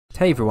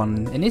Hey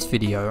everyone, in this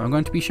video I'm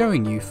going to be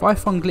showing you 5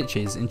 fun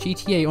glitches in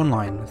GTA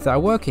Online that are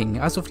working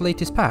as of the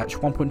latest patch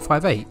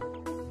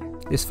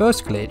 1.58. This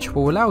first glitch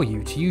will allow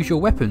you to use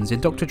your weapons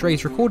in Dr.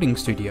 Dre's recording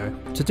studio.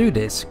 To do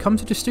this, come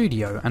to the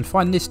studio and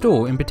find this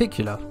door in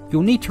particular.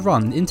 You'll need to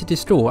run into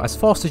this door as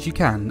fast as you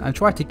can and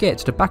try to get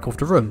to the back of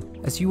the room,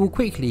 as you will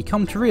quickly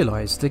come to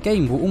realise the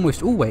game will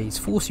almost always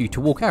force you to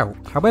walk out.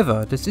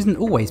 However, this isn't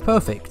always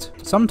perfect.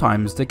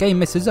 Sometimes the game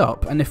messes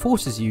up and it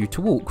forces you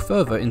to walk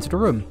further into the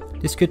room.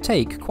 This could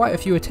take quite a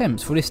few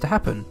attempts for this to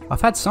happen. I've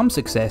had some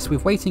success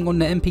with waiting on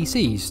the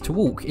NPCs to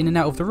walk in and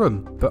out of the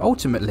room, but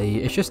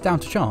ultimately it's just down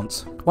to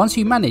chance. Once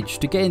you manage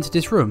to get into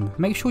this room,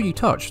 make sure you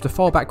touch the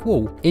far back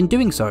wall. In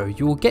doing so,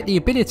 you will get the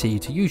ability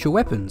to use your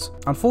weapons.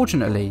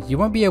 Unfortunately, you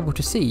won't be able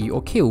to see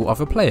or kill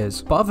other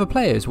players, but other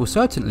players will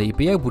certainly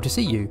be able to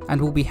see you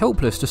and will be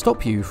helpless to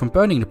stop you from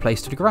burning the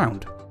place to the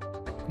ground.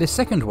 This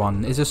second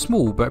one is a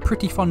small but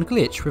pretty fun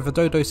glitch with a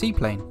Dodo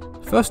seaplane.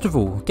 First of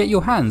all, get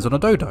your hands on a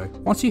Dodo.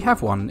 Once you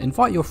have one,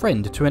 invite your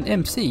friend to an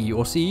MC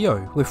or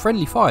CEO with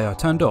friendly fire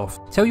turned off.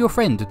 Tell your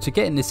friend to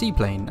get in the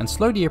seaplane and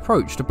slowly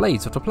approach the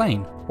blades of the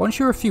plane. Once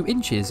you're a few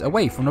inches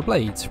away from the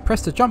blades,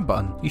 press the jump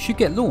button. You should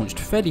get launched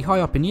fairly high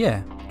up in the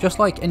air. Just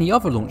like any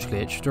other launch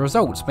glitch, the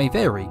results may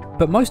vary,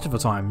 but most of the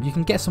time you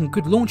can get some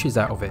good launches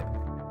out of it.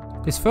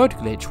 This third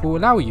glitch will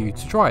allow you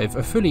to drive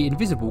a fully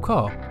invisible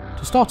car.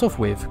 To start off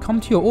with, come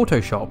to your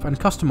auto shop and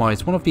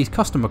customise one of these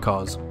customer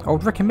cars. I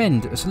would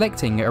recommend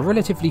selecting a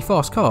relatively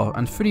fast car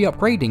and fully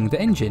upgrading the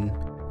engine,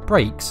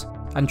 brakes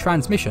and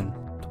transmission.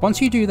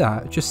 Once you do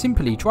that, just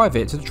simply drive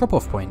it to the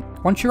drop-off point.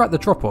 Once you're at the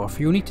drop-off,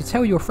 you'll need to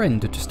tell your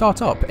friend to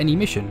start up any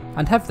mission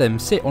and have them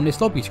sit on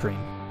this lobby screen.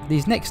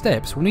 These next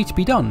steps will need to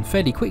be done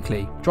fairly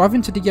quickly. Drive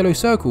into the yellow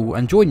circle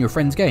and join your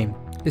friend's game.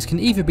 This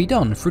can either be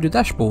done through the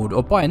dashboard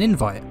or by an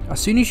invite. As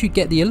soon as you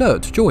get the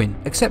alert to join,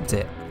 accept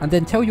it, and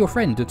then tell your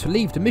friend to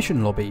leave the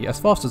mission lobby as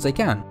fast as they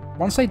can.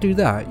 Once they do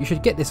that, you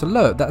should get this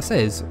alert that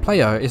says,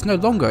 "Player is no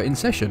longer in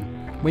session."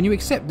 When you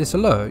accept this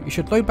alert, you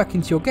should load back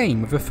into your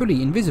game with a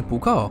fully invisible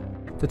car.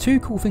 The two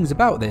cool things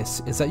about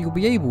this is that you'll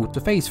be able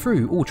to phase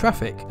through all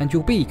traffic, and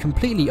you'll be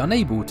completely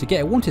unable to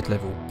get a wanted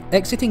level.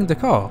 Exiting the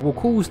car will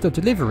cause the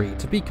delivery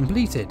to be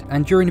completed,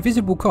 and your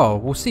invisible car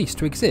will cease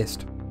to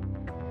exist.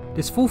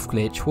 This fourth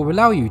glitch will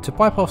allow you to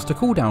bypass the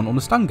cooldown on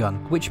the stun gun,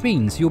 which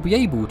means you'll be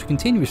able to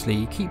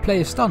continuously keep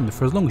players stunned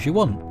for as long as you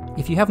want.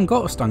 If you haven't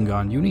got a stun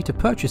gun, you'll need to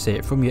purchase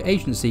it from your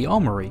agency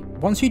armory.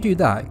 Once you do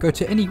that, go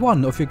to any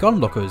one of your gun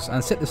lockers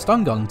and set the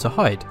stun gun to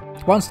hide.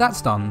 Once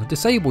that's done,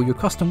 disable your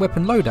custom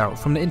weapon loadout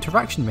from the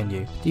interaction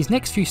menu. These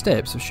next few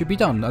steps should be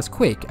done as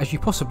quick as you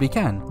possibly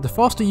can. The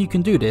faster you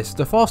can do this,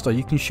 the faster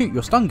you can shoot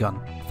your stun gun.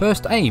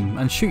 First aim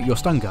and shoot your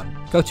stun gun.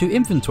 Go to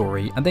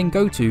inventory and then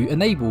go to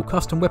enable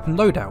custom weapon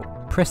loadout.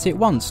 Press it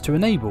once to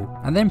enable,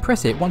 and then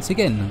press it once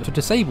again to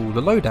disable the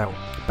loadout.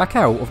 Back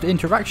out of the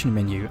interaction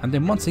menu and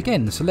then once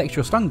again select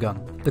your stun gun.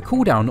 The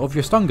cooldown of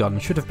your stun gun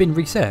should have been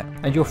reset,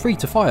 and you're free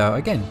to fire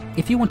again.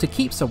 If you want to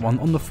keep someone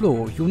on the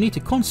floor, you'll need to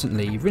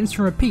constantly rinse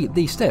and repeat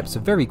these steps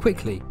very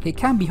quickly. It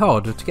can be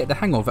hard to get the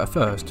hang of at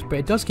first, but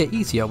it does get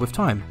easier with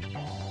time.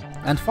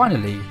 And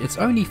finally, it's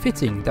only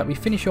fitting that we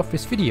finish off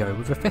this video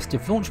with a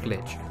festive launch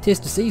glitch. 'Tis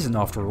the season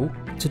after all.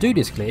 To do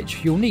this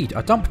glitch, you'll need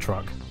a dump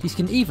truck. These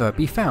can either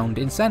be found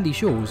in Sandy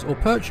Shores or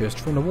purchased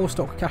from the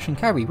Warstock Cash and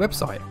Carry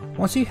website.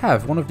 Once you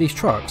have one of these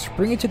trucks,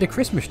 bring it to the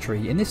Christmas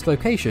tree in this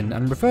location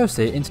and reverse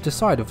it into the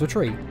side of the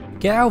tree.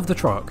 Get out of the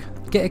truck,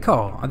 get a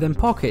car and then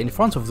park it in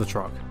front of the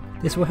truck.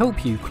 This will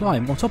help you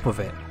climb on top of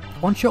it.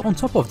 Once you're on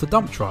top of the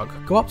dump truck,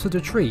 go up to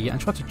the tree and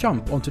try to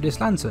jump onto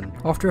this lantern.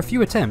 After a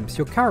few attempts,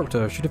 your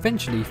character should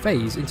eventually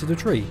phase into the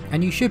tree,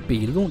 and you should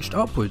be launched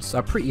upwards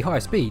at pretty high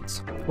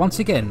speeds. Once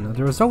again,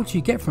 the results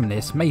you get from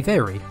this may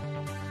vary.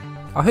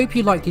 I hope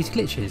you liked these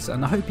glitches,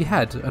 and I hope you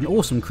had an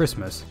awesome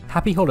Christmas.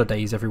 Happy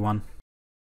holidays everyone.